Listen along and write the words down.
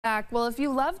Well, if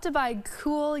you love to buy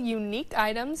cool, unique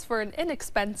items for an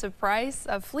inexpensive price,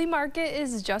 a flea market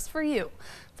is just for you.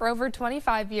 For over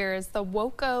 25 years, the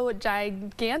WCAX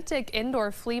gigantic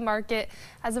indoor flea market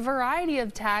has a variety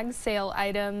of tag sale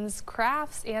items,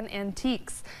 crafts, and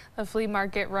antiques. The flea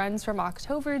market runs from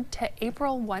October to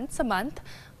April once a month.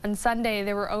 On Sunday,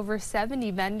 there were over 70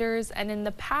 vendors, and in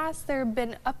the past, there have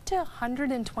been up to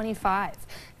 125.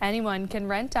 Anyone can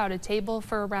rent out a table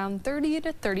for around $30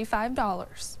 to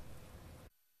 $35.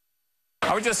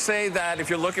 I would just say that if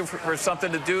you're looking for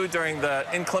something to do during the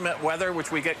inclement weather,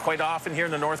 which we get quite often here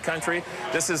in the North Country,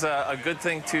 this is a good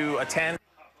thing to attend.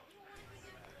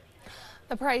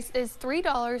 The price is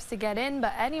 $3 to get in,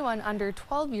 but anyone under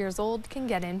 12 years old can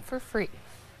get in for free.